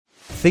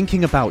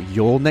thinking about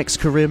your next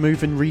career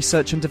move in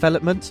research and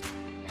development?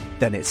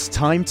 Then it's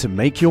time to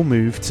make your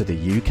move to the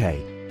UK.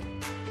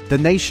 The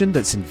nation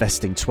that's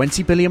investing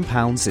 £20 billion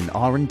in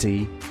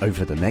R&D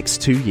over the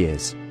next 2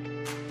 years.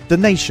 The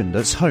nation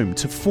that's home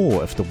to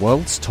 4 of the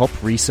world's top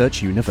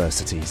research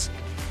universities.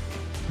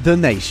 The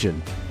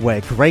nation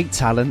where great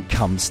talent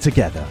comes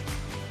together.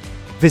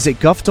 Visit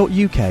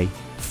gov.uk/great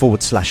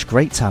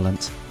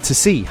talent to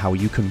see how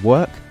you can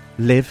work,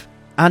 live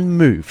and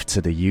move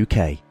to the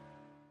UK.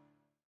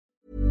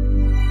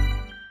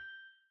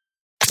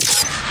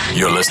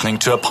 You're listening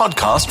to a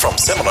podcast from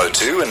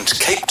 702 and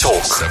Cape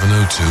Talk.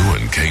 702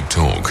 and Cape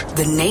Talk.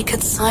 The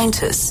Naked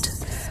Scientist.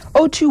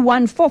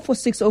 021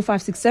 446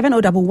 0567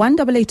 011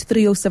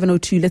 883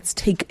 0702. Let's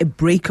take a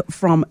break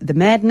from the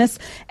madness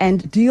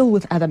and deal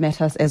with other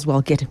matters as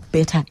well. Get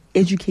better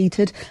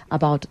educated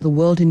about the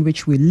world in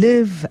which we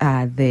live,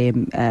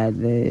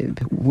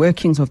 the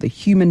workings of the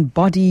human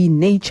body,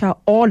 nature,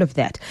 all of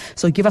that.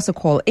 So give us a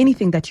call.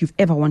 Anything that you've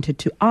ever wanted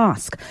to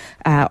ask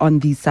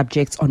on these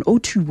subjects on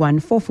 021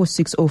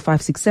 446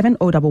 0567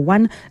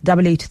 011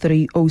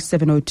 883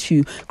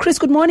 0702. Chris,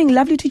 good morning.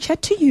 Lovely to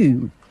chat to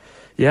you.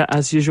 Yeah,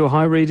 as usual.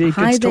 Hi, Reedy.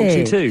 Hi Good to talk to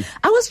you too.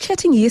 I was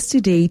chatting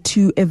yesterday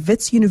to a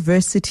Wits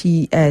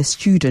University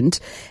student,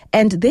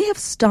 and they have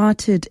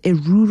started a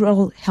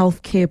rural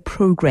healthcare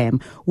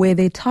program where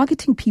they're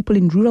targeting people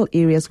in rural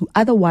areas who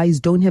otherwise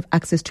don't have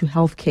access to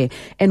healthcare.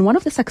 And one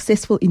of the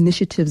successful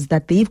initiatives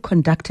that they've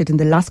conducted in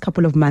the last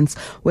couple of months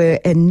were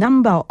a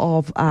number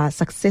of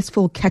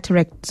successful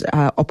cataract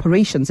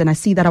operations. And I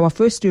see that our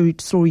first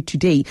story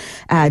today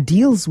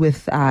deals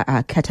with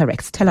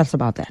cataracts. Tell us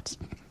about that.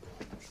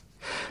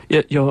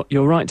 Yeah,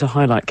 you're right to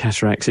highlight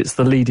cataracts. It's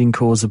the leading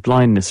cause of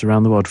blindness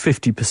around the world.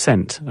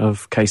 50%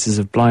 of cases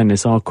of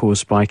blindness are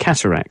caused by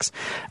cataracts.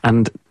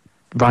 And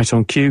right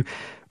on cue,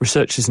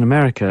 researchers in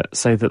America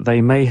say that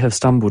they may have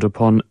stumbled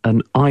upon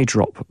an eye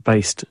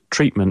drop-based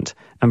treatment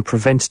and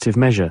preventative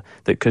measure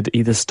that could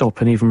either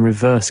stop and even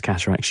reverse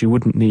cataracts. You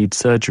wouldn't need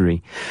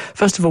surgery.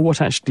 First of all,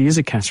 what actually is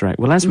a cataract?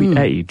 Well, as we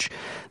age,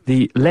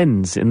 the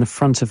lens in the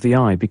front of the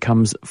eye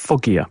becomes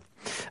foggier.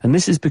 And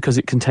this is because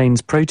it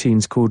contains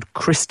proteins called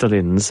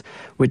crystallins,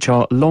 which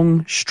are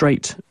long,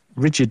 straight,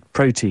 rigid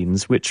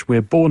proteins which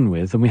we're born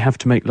with and we have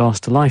to make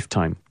last a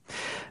lifetime.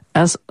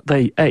 As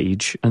they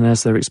age and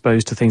as they're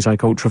exposed to things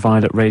like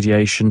ultraviolet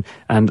radiation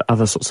and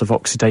other sorts of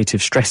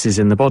oxidative stresses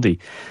in the body,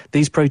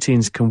 these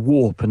proteins can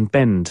warp and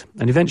bend,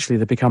 and eventually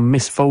they become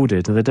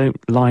misfolded and they don't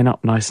line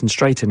up nice and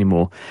straight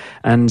anymore,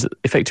 and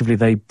effectively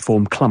they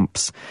form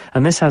clumps.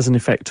 And this has an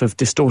effect of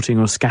distorting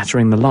or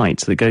scattering the light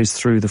that goes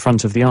through the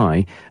front of the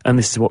eye, and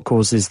this is what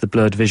causes the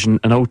blurred vision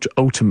and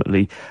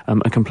ultimately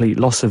a complete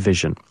loss of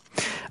vision.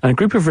 And a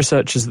group of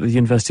researchers at the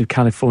University of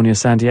California,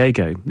 San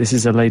Diego, this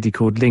is a lady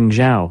called Ling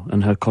Zhao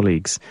and her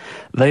colleagues,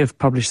 they have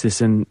published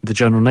this in the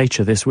journal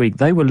Nature this week.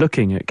 They were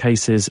looking at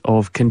cases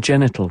of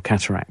congenital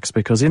cataracts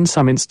because in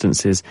some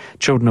instances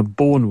children are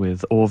born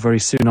with or very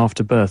soon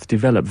after birth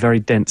develop very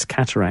dense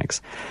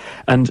cataracts.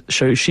 And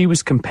so she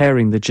was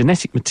comparing the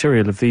genetic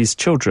material of these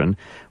children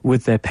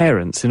with their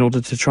parents in order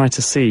to try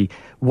to see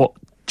what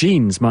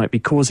genes might be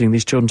causing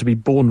these children to be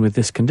born with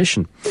this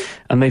condition.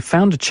 And they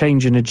found a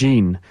change in a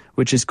gene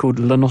which is called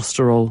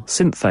lanosterol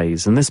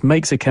synthase, and this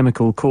makes a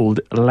chemical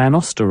called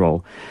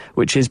lanosterol,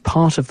 which is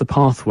part of the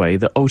pathway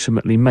that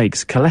ultimately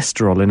makes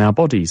cholesterol in our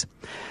bodies.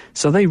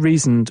 So they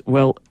reasoned,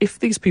 well, if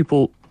these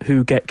people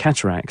who get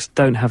cataracts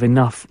don't have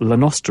enough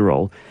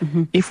lanosterol,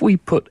 if we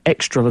put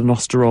extra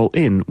lanosterol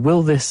in,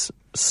 will this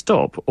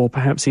stop or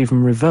perhaps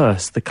even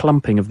reverse the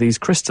clumping of these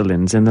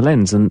crystallins in the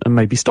lens and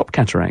maybe stop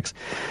cataracts?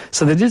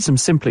 So they did some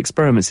simple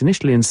experiments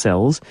initially in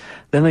cells,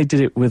 then they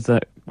did it with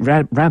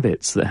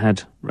rabbits that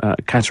had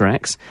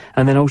cataracts,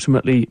 and then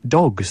ultimately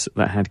dogs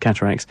that had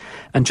cataracts.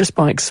 And just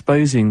by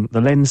exposing the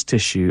lens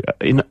tissue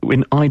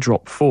in eye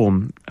drop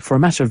form for a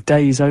matter of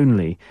days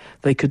only,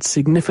 they could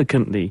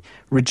significantly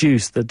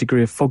reduce the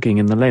degree of fogging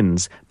in the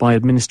lens by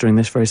administering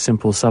this very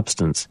simple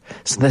substance.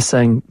 So they're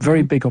saying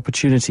very big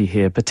opportunity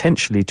here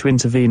potentially to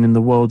intervene in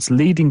the world's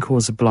leading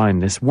cause of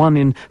blindness. 1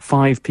 in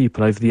 5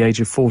 people over the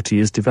age of 40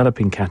 is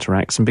developing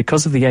cataracts, and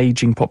because of the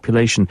ageing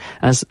population,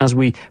 as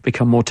we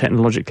become more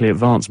technologically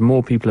advanced,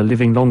 more people are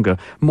living longer,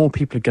 more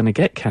people are going to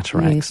get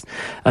cataracts. Yes.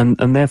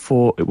 And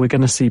therefore we're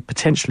going to see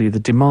potentially the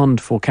demand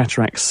for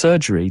cataract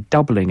surgery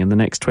doubling in the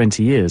next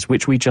 20 years,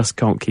 which we just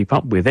can't keep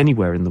up with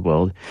anywhere in the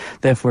world.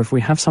 Therefore, if we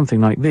have something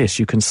like this,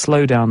 you can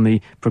slow down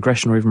the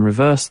progression or even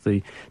reverse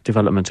the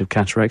development of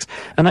cataracts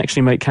and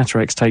actually make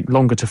cataracts take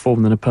longer to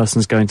form than a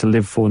person's going to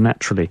live for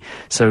naturally.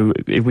 So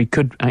if we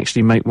could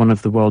actually make one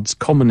of the world's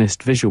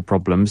commonest visual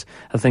problems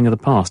a thing of the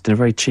past in a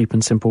very cheap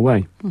and simple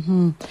way.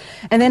 And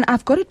then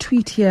I've got a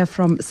tweet here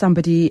from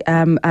somebody,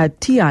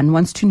 Tian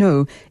wants to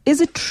know,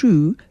 is it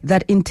true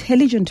that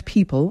intelligent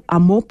people are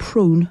more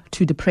prone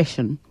to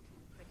depression?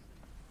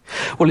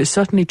 Well, it's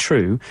certainly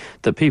true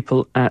that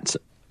people at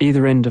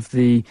either end of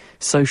the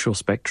social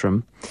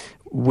spectrum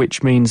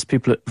which means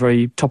people at the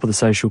very top of the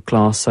social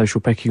class,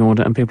 social pecking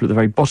order, and people at the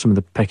very bottom of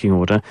the pecking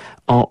order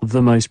are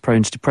the most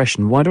prone to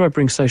depression. Why do I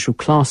bring social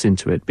class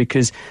into it?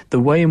 Because the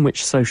way in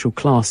which social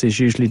class is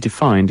usually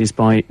defined is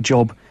by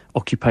job,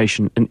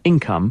 occupation and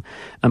income,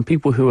 and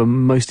people who are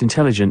most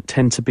intelligent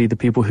tend to be the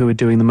people who are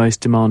doing the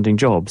most demanding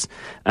jobs,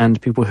 and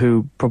people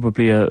who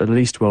probably are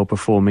least well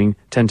performing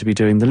tend to be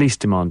doing the least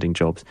demanding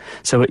jobs.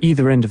 So at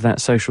either end of that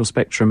social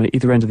spectrum, at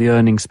either end of the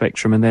earning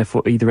spectrum, and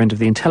therefore either end of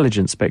the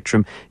intelligence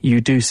spectrum,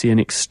 you do see an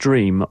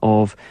extreme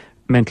of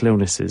mental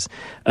illnesses.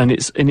 And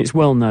it's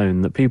well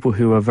known that people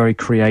who are very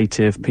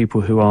creative,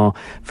 people who are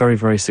very,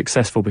 very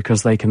successful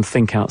because they can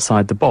think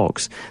outside the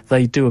box,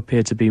 they do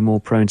appear to be more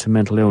prone to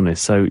mental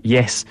illness. So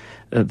yes,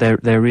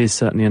 there is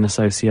certainly an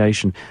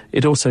association.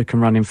 It also can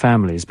run in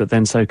families, but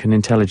then so can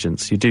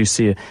intelligence. You do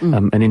see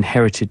an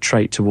inherited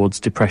trait towards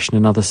depression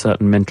and other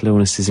certain mental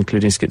illnesses,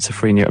 including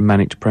schizophrenia and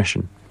manic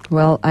depression.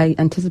 Well, I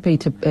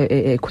anticipate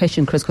a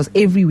question, Chris, because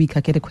every week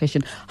I get a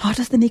question. How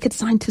does the naked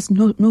scientist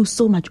know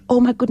so much? Oh,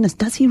 my goodness,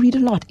 does he read a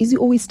lot? Is he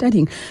always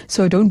studying?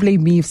 So don't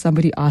blame me if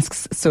somebody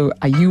asks, so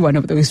are you one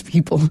of those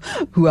people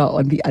who are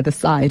on the other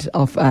side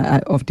of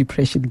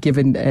depression,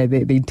 given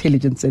the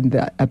intelligence and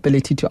the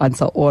ability to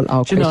answer all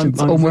our questions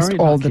almost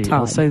all the time?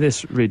 I'll say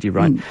this really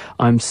right.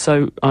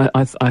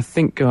 I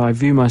think I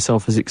view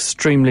myself as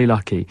extremely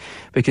lucky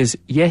because,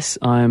 yes,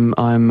 I'm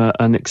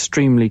an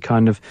extremely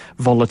kind of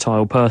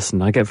volatile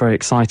person. I get very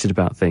excited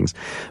about things,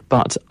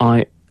 but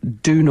I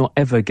do not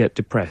ever get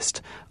depressed.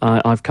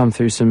 I've come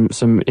through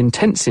some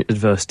intense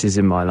adversities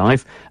in my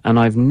life, and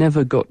I've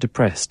never got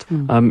depressed.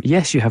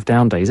 Yes, you have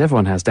down days.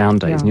 Everyone has down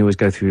days, and you always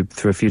go through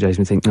a few days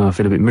and think, I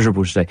feel a bit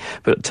miserable today.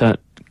 But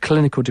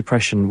clinical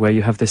depression, where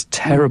you have this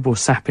terrible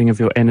sapping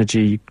of your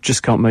energy, you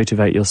just can't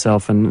motivate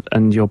yourself,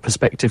 and your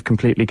perspective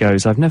completely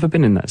goes. I've never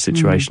been in that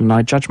situation, and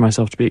I judge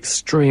myself to be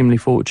extremely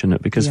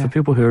fortunate, because for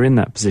people who are in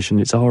that position,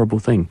 it's a horrible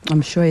thing.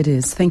 I'm sure it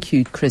is. Thank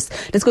you, Chris.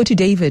 Let's go to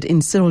David in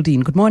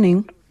Cyrildene. Good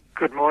morning.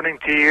 Good morning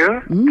to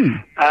you.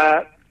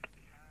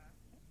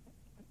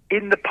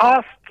 In the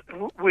past,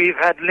 we've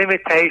had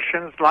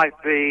limitations like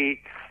the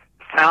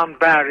sound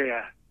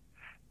barrier.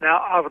 Now,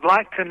 I would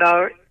like to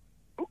know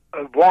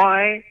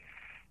why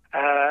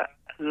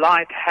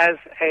light has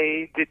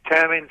a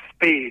determined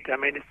speed. I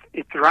mean,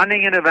 it's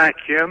running in a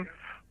vacuum.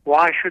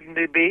 Why shouldn't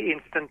it be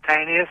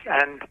instantaneous?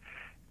 And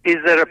is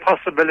there a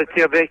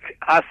possibility of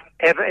us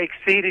ever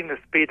exceeding the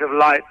speed of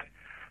light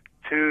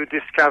to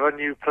discover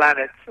new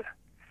planets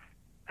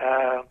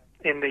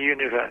in the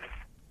universe?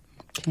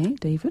 Okay,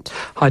 David.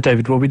 Hi,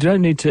 David. Well, we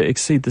don't need to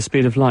exceed the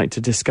speed of light to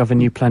discover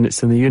new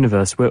planets in the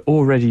universe. We're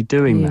already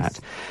doing that.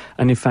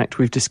 And in fact,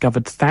 we've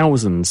discovered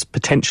thousands,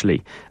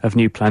 potentially, of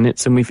new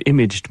planets, and we've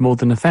imaged more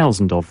than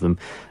 1,000 of them.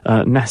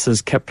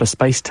 NASA's Kepler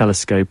Space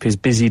Telescope is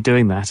busy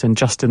doing that, and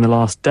just in the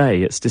last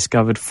day, it's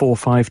discovered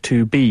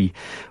 452b,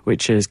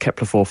 which is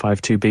Kepler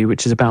 452b,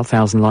 which is about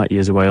 1,000 light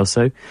years away or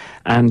so.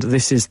 And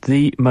this is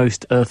the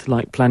most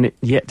Earth-like planet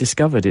yet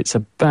discovered. It's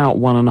about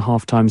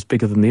 1.5 times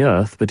bigger than the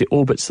Earth, but it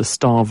orbits a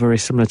star very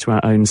similar to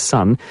our own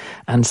sun,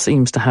 and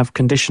seems to have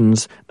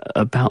conditions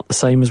about the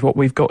same as what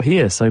we've got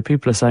here. So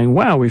people are saying,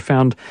 wow, we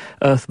found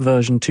Earth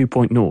version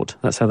 2.0.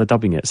 That's how they're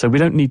dubbing it. So we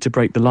don't need to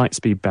break the light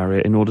speed barrier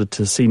in order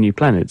to see new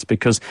planets,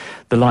 because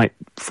the light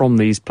from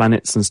these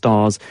planets and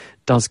stars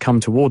does come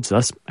towards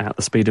us at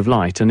the speed of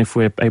light, and if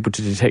we're able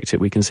to detect it,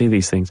 we can see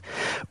these things.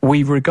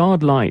 We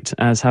regard light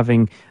as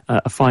having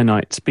a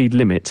finite speed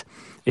limit.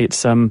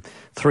 It's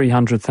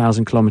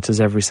 300,000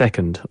 kilometres every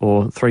second,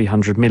 or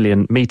 300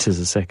 million metres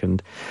a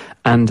second,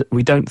 and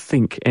we don't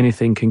think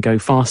anything can go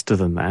faster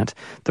than that.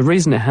 The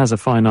reason it has a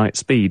finite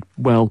speed,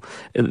 well,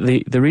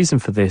 the reason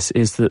for this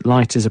is that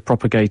light is a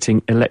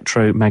propagating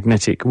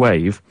electromagnetic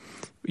wave.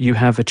 You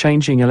have a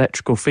changing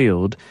electrical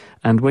field,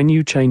 and when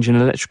you change an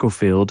electrical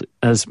field,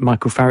 as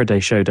Michael Faraday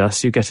showed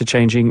us, you get a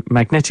changing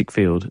magnetic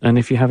field. And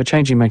if you have a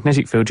changing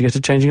magnetic field, you get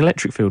a changing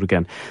electric field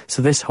again.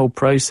 So this whole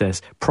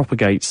process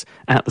propagates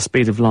at the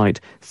speed of light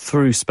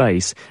through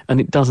space, and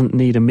it doesn't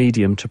need a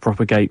medium to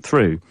propagate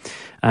through.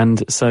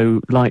 And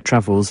so light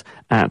travels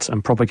at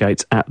and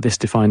propagates at this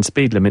defined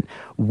speed limit.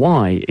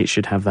 Why it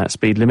should have that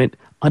speed limit,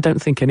 I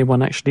don't think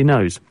anyone actually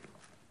knows.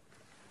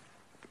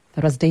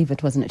 That was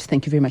David, wasn't it?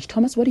 Thank you very much.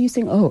 Thomas, what are you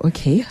saying? Oh,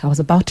 okay. I was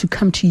about to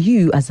come to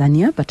you,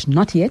 Azania, but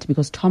not yet,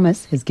 because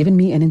Thomas has given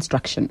me an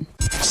instruction.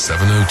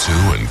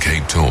 702 and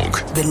Cape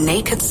Talk. The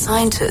Naked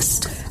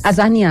Scientist.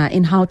 Azania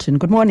in Houghton.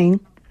 Good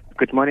morning.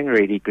 Good morning,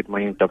 Rady. Good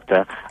morning,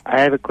 Doctor.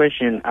 I have a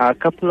question. A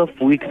couple of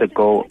weeks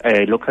ago,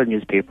 a local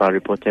newspaper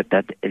reported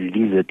that a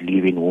lizard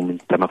lived in a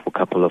woman's stomach for a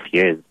couple of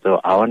years. So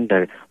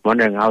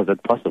wondering how is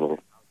that possible?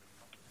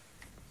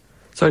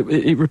 So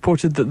it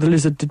reported that the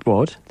lizard did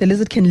what? The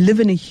lizard can live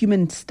in a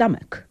human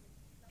stomach.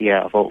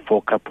 Yeah, for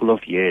a couple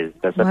of years.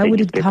 That's how would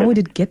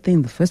it get there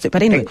in the first place?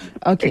 But anyway,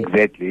 okay.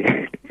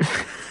 Exactly.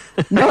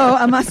 No,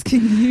 I'm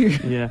asking you.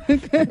 Yeah,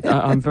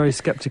 I'm very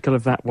sceptical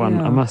of that one,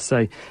 I must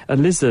say. A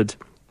lizard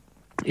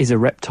is a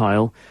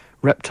reptile.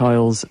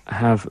 Reptiles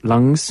have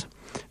lungs.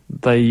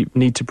 They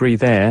need to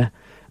breathe air.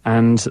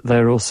 and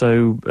they're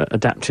also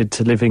adapted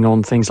to living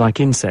on things like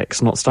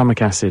insects, not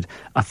stomach acid.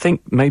 I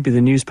think maybe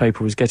the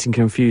newspaper was getting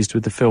confused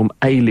with the film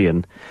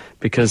Alien,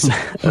 because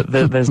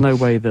there's no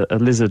way that a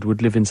lizard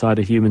would live inside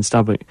a human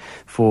stomach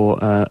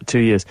for 2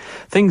 years.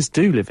 Things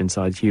do live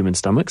inside human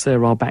stomachs.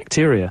 There are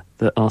bacteria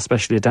that are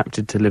specially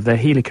adapted to live there.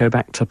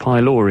 Helicobacter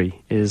pylori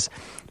is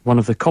one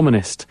of the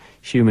commonest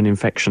human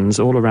infections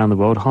all around the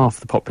world. Half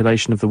the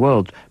population of the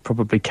world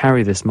probably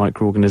carry this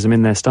microorganism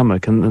in their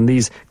stomach, and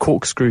these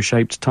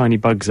corkscrew-shaped tiny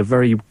bugs are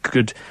very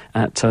good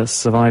at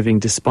surviving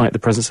despite the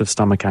presence of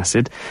stomach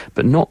acid,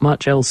 but not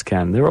much else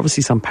can. There are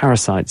obviously some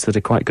parasites that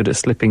are quite good at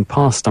slipping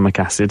past stomach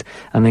acid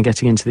and then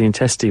getting into the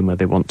intestine where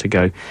they want to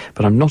go,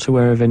 but I'm not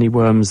aware of any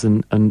worms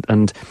and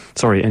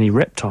any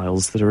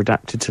reptiles that are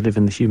adapted to live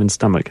in the human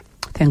stomach.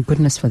 Thank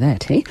goodness for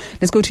that, hey?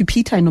 Let's go to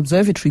Peter in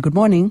Observatory. Good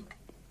morning.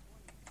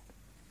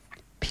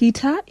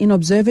 Peter in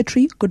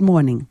Observatory, good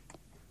morning.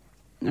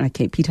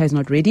 Okay, Peter is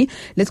not ready.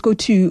 Let's go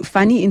to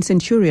Fanny in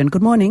Centurion.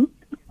 Good morning.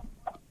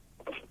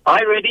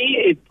 Hi,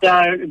 Reddy.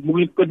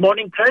 Good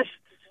morning, Chris.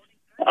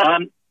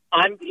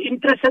 I'm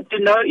interested to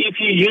know if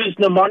you use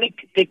mnemonic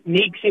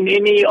techniques in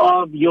any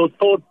of your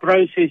thought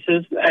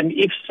processes, and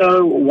if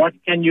so, what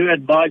can you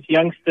advise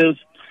youngsters?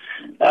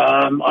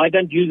 I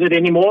don't use it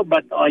anymore,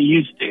 but I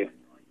used to.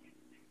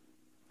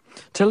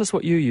 Tell us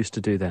what you used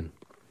to do then.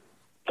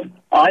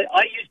 I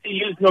used to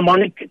use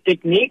mnemonic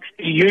techniques.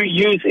 Do you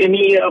use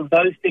any of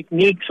those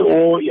techniques,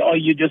 or are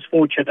you just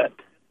fortunate?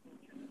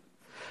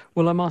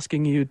 Well, I'm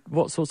asking you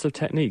what sorts of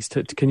techniques.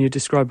 Can you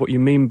describe what you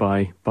mean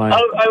by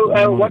Tony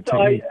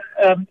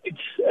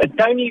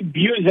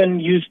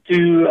Busen used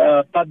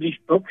to publish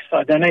books.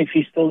 I don't know if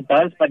he still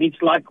does, but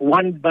it's like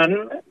 1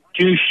 bun,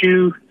 2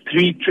 shoe,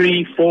 3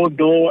 tree, 4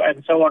 door,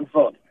 and so on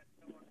forth.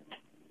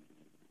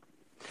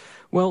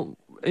 Well,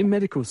 in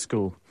medical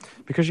school,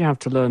 because you have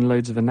to learn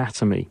loads of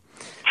anatomy,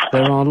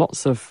 there are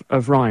lots of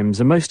rhymes,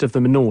 and most of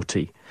them are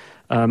naughty.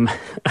 And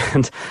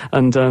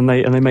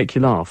they make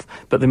you laugh,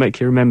 but they make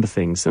you remember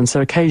things. And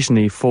so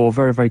occasionally, for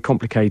very, very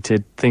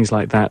complicated things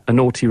like that, a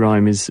naughty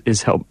rhyme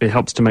it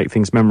helps to make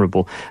things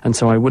memorable. And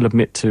so I will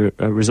admit to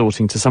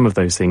resorting to some of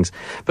those things.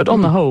 But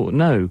on the whole,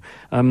 no.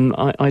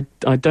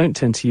 I don't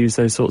tend to use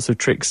those sorts of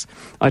tricks.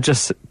 I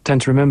just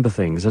tend to remember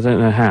things. I don't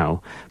know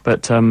how.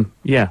 But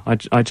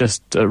I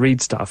just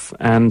read stuff,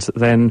 and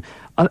then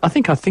I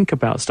think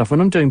about stuff when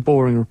I'm doing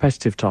boring,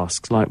 repetitive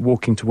tasks like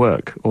walking to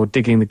work or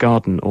digging the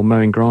garden or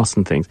mowing grass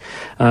and things.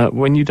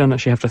 When you don't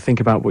actually have to think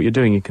about what you're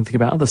doing, you can think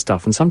about other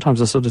stuff. And sometimes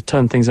I sort of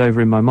turn things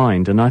over in my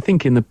mind. And I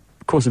think in the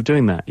course of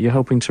doing that, you're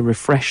helping to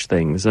refresh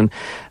things and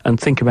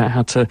think about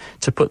how to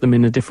put them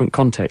in a different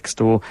context,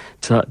 or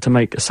to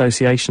make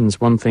associations,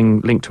 one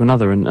thing linked to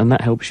another. And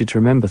that helps you to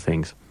remember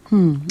things.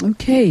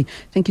 Okay.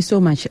 Thank you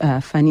so much,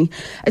 Fanny.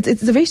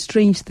 It's a very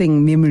strange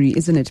thing, memory,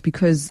 isn't it?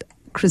 Because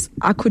Chris,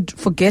 I could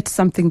forget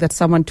something that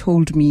someone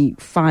told me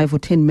 5 or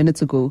 10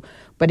 minutes ago,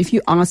 but if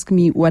you ask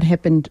me what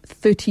happened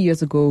 30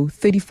 years ago,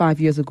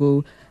 35 years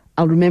ago,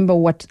 I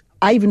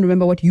even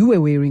remember what you were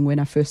wearing when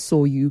I first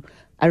saw you.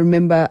 I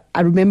remember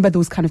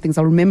those kind of things.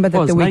 I remember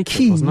that there were naked,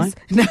 keys. Wasn't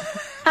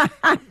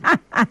I?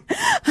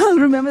 I'll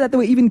remember that there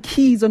were even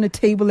keys on a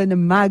table and a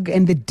mug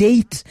and the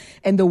date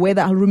and the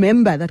weather. I'll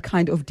remember that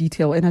kind of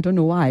detail, and I don't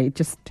know why. It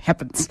just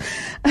happens.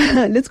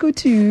 Let's go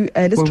to...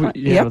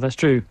 well, that's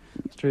true.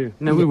 It's true.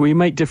 No, we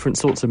make different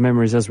sorts of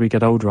memories as we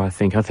get older, I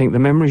think. I think the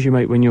memories you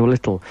make when you're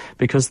little,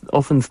 because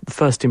often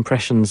first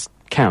impressions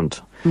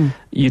count.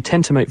 You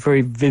tend to make very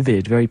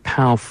vivid, very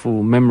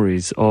powerful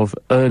memories of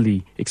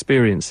early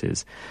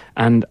experiences.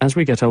 And as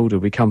we get older,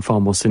 we become far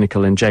more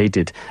cynical and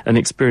jaded, and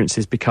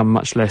experiences become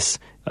much less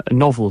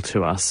novel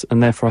to us,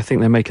 and therefore I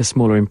think they make a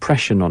smaller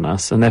impression on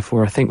us, and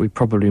therefore I think we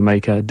probably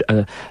make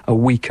a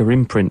weaker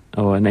imprint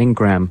or an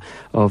engram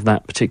of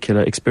that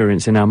particular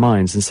experience in our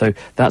minds. And so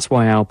that's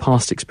why our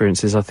past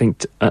experiences, I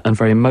think, and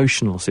very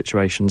emotional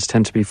situations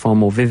tend to be far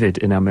more vivid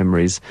in our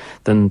memories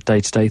than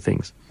day-to-day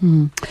things.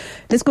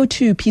 Let's go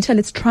to Peter.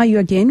 Let's try you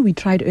again. We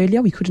tried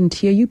earlier. We couldn't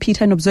hear you.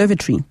 Peter in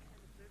Observatory.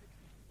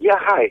 Yeah,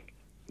 hi.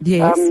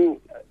 Yes.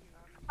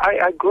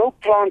 I grow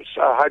plants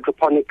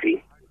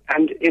hydroponically,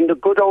 and in the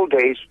good old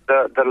days,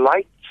 the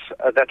lights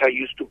that I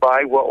used to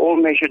buy were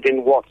all measured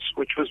in watts,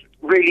 which was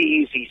really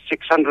easy.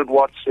 600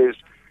 watts is,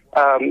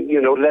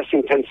 less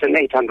intense than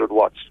 800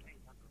 watts.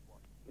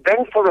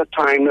 Then for a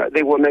time,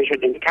 they were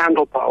measured in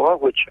candle power,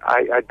 which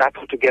I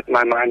battled to get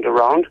my mind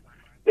around.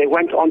 They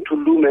went on to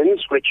lumens,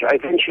 which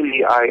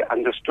eventually I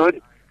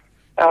understood.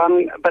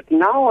 But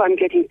now I'm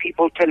getting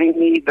people telling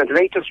me the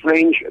latest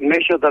range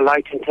measure the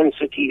light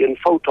intensity in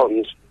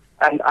photons,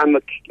 and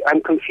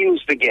I'm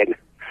confused again.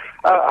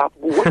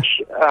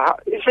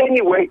 Is there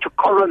any way to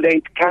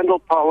correlate candle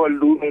power,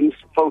 lumens,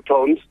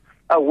 photons?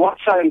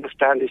 Watts, I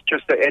understand, is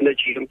just the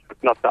energy input,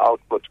 not the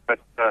output, but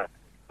the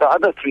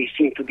other three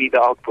seem to be the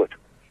output.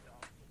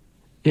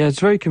 Yeah,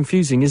 it's very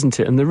confusing, isn't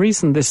it? And the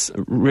reason this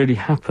really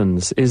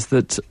happens is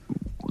that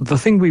the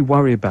thing we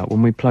worry about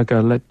when we plug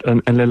an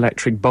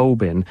electric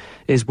bulb in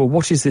is, well,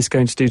 what is this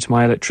going to do to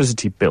my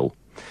electricity bill?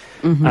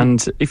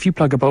 And if you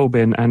plug a bulb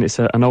in and it's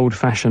an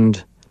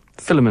old-fashioned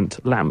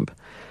filament lamp,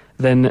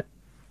 then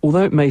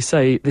although it may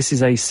say this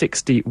is a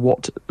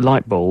 60-watt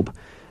light bulb,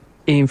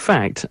 in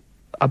fact,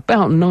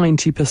 about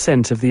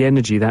 90% of the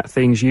energy that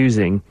thing's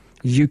using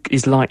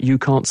is light you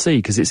can't see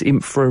because it's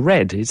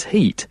infrared, it's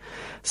heat.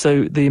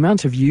 So the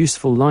amount of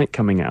useful light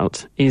coming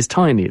out is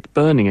tiny. It's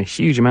burning a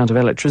huge amount of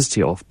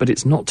electricity off, but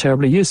it's not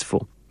terribly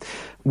useful.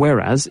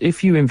 Whereas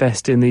if you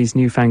invest in these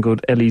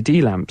newfangled LED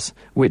lamps,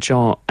 which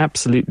are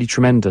absolutely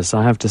tremendous,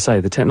 I have to say,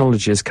 the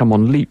technology has come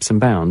on leaps and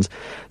bounds,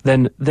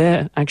 then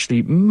they're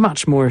actually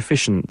much more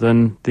efficient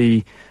than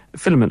the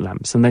filament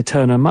lamps, and they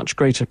turn a much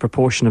greater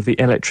proportion of the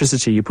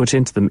electricity you put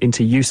into them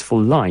into useful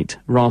light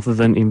rather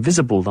than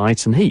invisible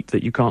light and heat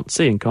that you can't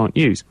see and can't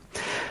use.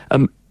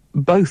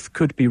 Both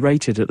could be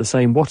rated at the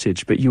same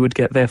wattage, but you would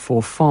get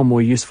therefore far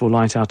more useful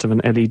light out of an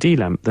LED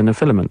lamp than a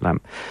filament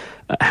lamp.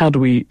 How do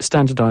we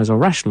standardise or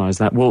rationalise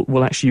that?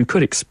 Well, actually, you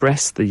could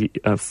express the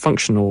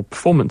functional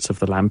performance of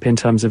the lamp in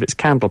terms of its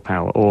candle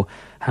power or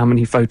how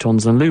many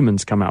photons and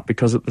lumens come out,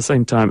 because at the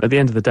same time, at the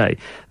end of the day,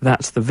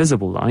 that's the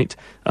visible light.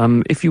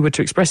 If you were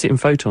to express it in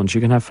photons,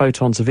 you can have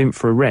photons of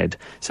infrared,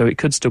 so it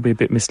could still be a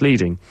bit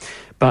misleading.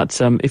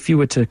 But if you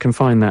were to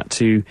confine that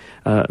to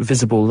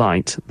visible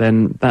light,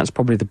 then that's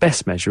probably the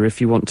best measure if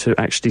you want to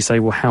actually say,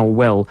 well, how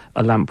well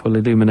a lamp will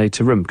illuminate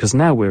a room. Because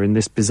now we're in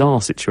this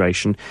bizarre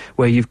situation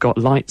where you've got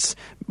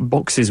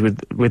boxes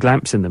with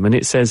lamps in them, and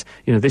it says,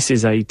 this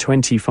is a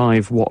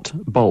 25-watt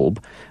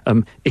bulb,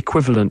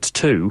 equivalent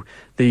to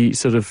the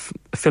sort of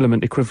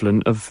filament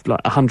equivalent of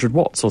like 100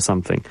 watts or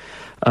something.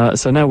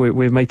 So now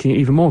we're making it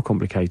even more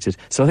complicated.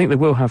 So I think they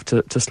will have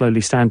to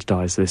slowly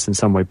standardise this in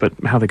some way, but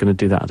how they're going to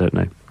do that, I don't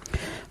know.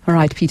 All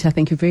right, Peter,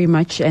 thank you very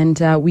much. And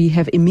we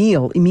have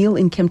Emil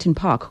in Kempton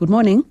Park. Good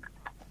morning.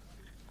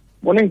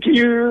 Morning to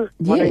you.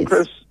 Yes. Morning,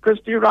 Chris. Chris,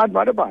 do you ride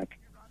motorbike?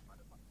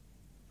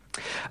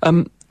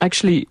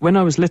 Actually, when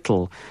I was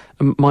little,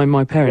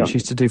 my parents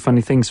used to do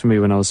funny things for me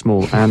when I was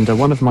small, and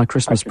one of my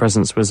Christmas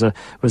presents was a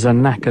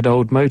knackered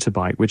old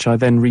motorbike, which I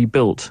then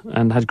rebuilt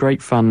and had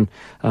great fun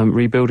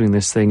rebuilding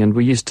this thing. And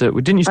we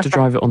didn't used to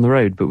drive it on the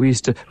road, but we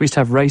used to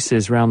have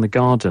races around the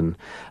garden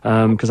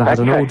because I had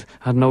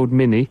an old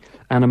Mini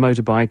and a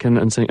motorbike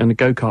and a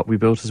go-kart we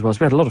built as well. So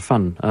we had a lot of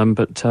fun.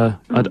 But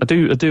I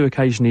do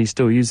occasionally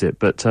still use it,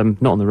 but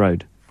not on the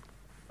road.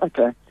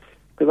 Okay.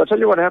 Because I'll tell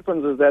you what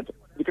happens is that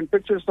you can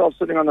picture yourself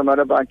sitting on the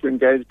motorbike, you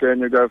engage gear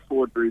and you go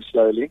forward very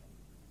slowly.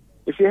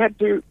 If you had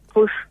to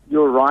push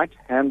your right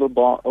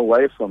handlebar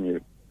away from you,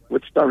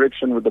 which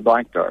direction would the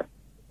bike go?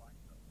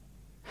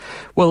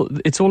 Well,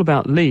 it's all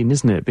about lean,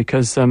 isn't it?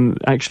 Because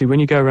actually when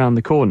you go around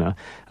the corner,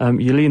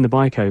 you lean the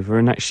bike over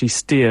and actually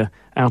steer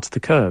out of the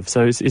curve.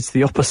 So it's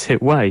the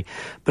opposite way.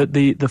 But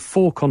the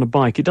fork on a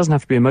bike, it doesn't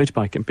have to be a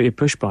motorbike, it can be a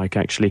push bike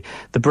actually.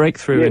 The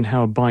breakthrough in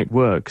how a bike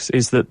works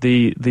is that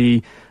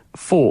the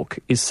fork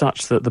is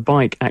such that the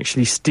bike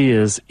actually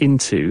steers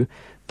into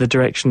the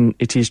direction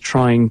it is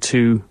trying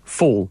to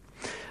fall.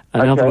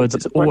 In other words,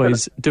 it's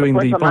always doing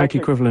the bike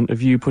equivalent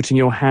of you putting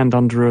your hand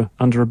under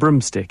a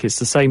broomstick. It's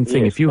the same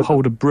thing. If you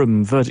hold a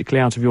broom vertically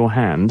out of your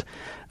hand,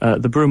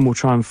 the broom will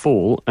try and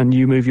fall, and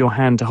you move your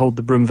hand to hold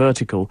the broom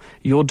vertical.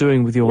 You're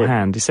doing with your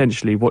hand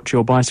essentially what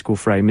your bicycle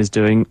frame is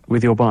doing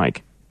with your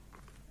bike.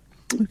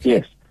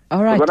 Yes.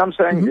 All right. So what I'm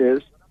saying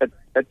is,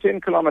 at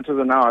 10 kilometers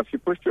an hour, if you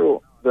push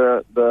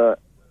the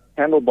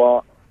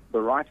handlebar,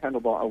 the right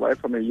handlebar away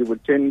from you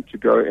would tend to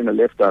go in a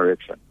left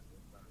direction.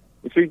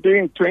 If you're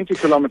doing 20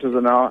 kilometers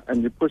an hour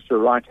and you push your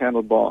right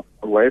handlebar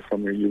away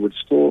from you would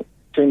still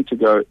tend to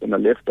go in a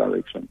left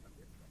direction.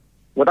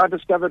 What I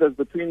discovered is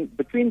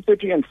between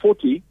 30 and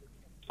 40,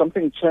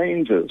 something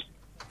changes.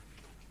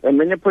 And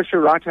when you push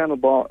your right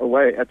handlebar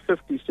away at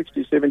 50,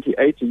 60, 70,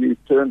 80, you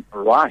turn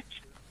right,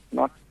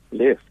 not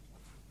left.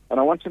 And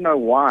I want to know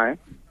why,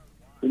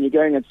 when you're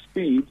going at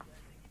speed,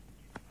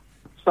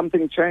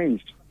 something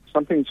changed.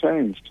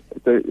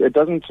 It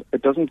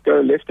doesn't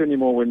go left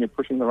anymore when you're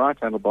pushing the right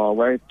handlebar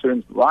away. It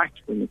turns right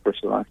when you push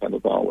the right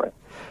handlebar away.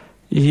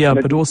 Yeah,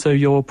 but also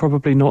you're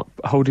probably not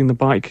holding the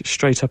bike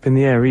straight up in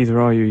the air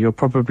either, are you? You're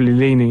probably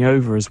leaning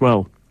over as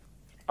well.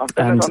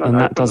 And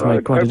that does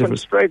make quite a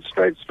difference. Straight,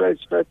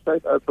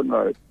 open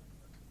road.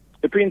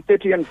 Between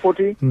 30 and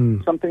 40,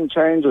 something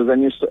changes,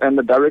 and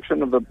the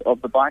direction of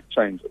the bike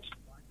changes.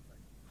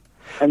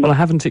 Well, I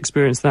haven't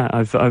experienced that.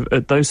 I've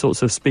at those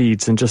sorts of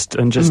speeds and just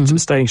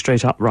staying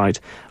straight upright.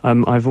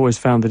 I've always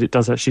found that it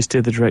does actually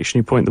steer the direction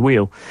you point the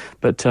wheel.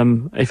 But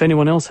if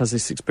anyone else has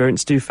this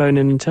experience, do phone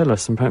in and tell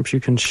us, and perhaps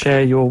you can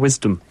share your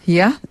wisdom.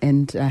 Yeah,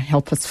 and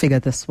help us figure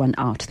this one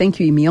out. Thank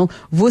you, Emil.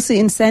 Vusi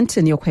in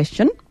Sandton, your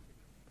question.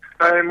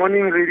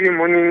 Morning, Rudy.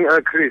 Morning,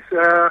 Chris.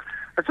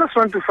 I just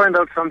want to find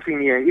out something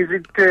here. Is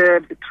it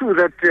true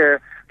that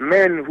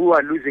men who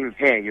are losing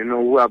hair,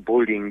 who are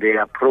balding, they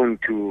are prone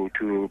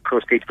to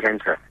prostate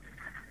cancer?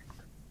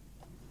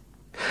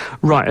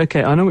 Right,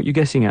 okay, I know what you're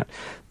getting at.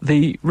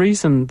 The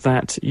reason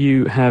that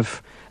you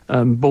have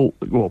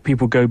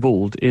people go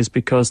bald is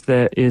because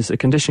there is a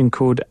condition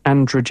called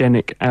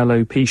androgenic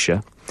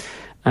alopecia.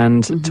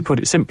 And to put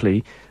it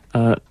simply,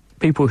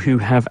 people who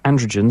have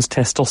androgens,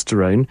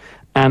 testosterone,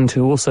 and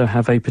who also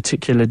have a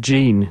particular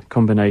gene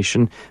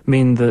combination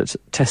mean that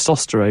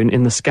testosterone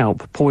in the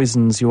scalp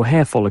poisons your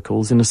hair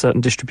follicles in a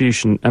certain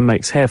distribution and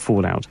makes hair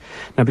fall out.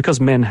 Now,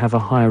 because men have a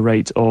higher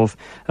rate of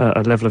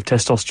a level of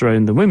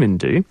testosterone than women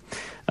do,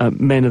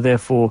 men are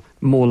therefore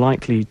more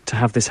likely to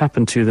have this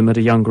happen to them at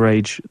a younger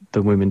age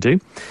than women do.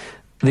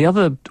 The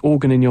other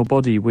organ in your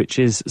body which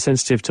is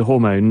sensitive to the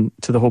hormone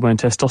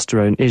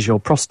testosterone is your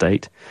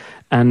prostate.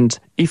 And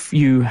if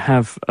you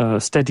have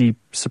a steady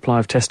supply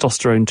of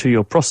testosterone to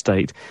your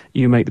prostate,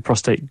 you make the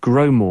prostate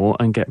grow more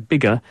and get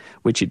bigger,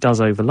 which it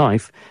does over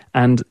life.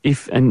 And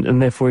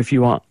therefore, if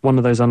you are one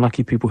of those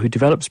unlucky people who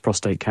develops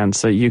prostate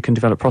cancer, you can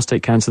develop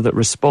prostate cancer that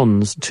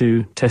responds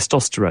to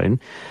testosterone.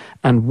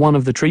 And one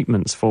of the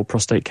treatments for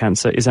prostate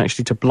cancer is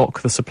actually to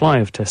block the supply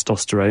of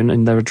testosterone,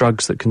 and there are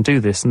drugs that can do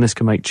this, and this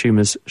can make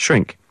tumours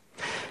shrink.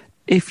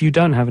 If you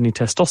don't have any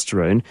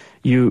testosterone,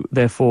 you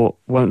therefore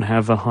won't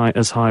have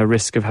as high a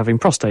risk of having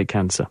prostate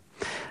cancer.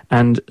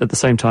 And at the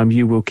same time,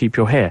 you will keep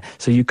your hair.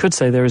 So you could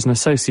say there is an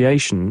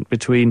association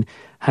between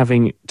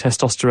having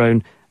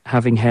testosterone,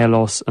 having hair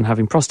loss and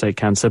having prostate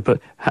cancer, but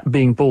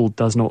being bald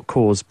does not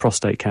cause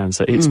prostate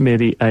cancer. It's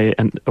merely a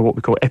what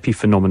we call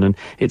epiphenomenon.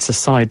 It's a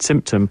side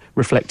symptom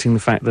reflecting the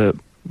fact that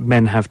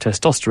men have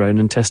testosterone,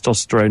 and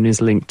testosterone is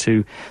linked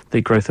to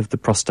the growth of the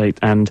prostate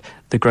and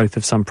the growth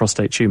of some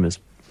prostate tumours.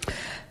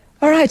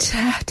 All right,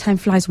 time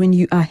flies when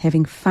you are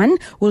having fun.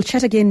 We'll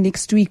chat again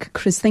next week.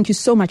 Chris, thank you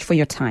so much for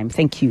your time.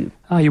 Thank you.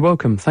 You're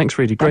welcome. Thanks,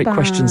 Rudy. Great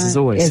questions as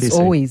always. As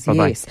always,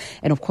 Bye-bye. yes.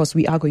 And of course,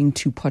 we are going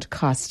to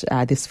podcast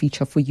this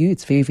feature for you.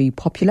 It's very, very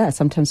popular. I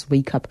sometimes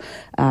wake up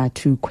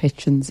to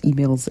questions,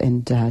 emails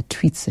and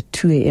tweets at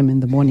 2 a.m. in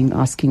the morning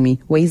asking me,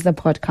 where's the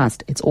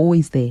podcast? It's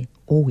always there,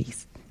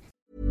 always.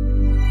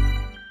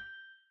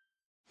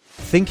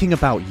 Thinking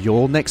about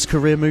your next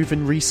career move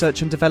in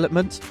research and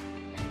development?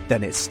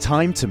 Then it's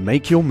time to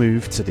make your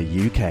move to the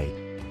UK.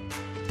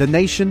 The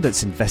nation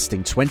that's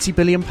investing £20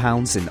 billion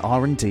in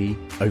R&D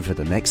over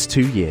the next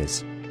 2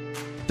 years.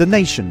 The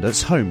nation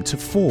that's home to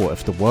 4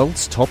 of the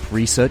world's top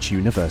research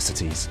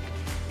universities.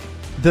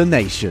 The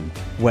nation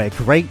where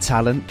great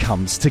talent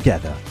comes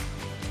together.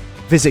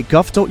 Visit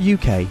gov.uk/great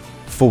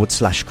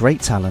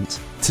talent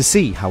to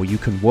see how you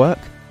can work,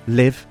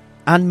 live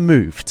and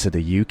move to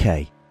the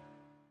UK.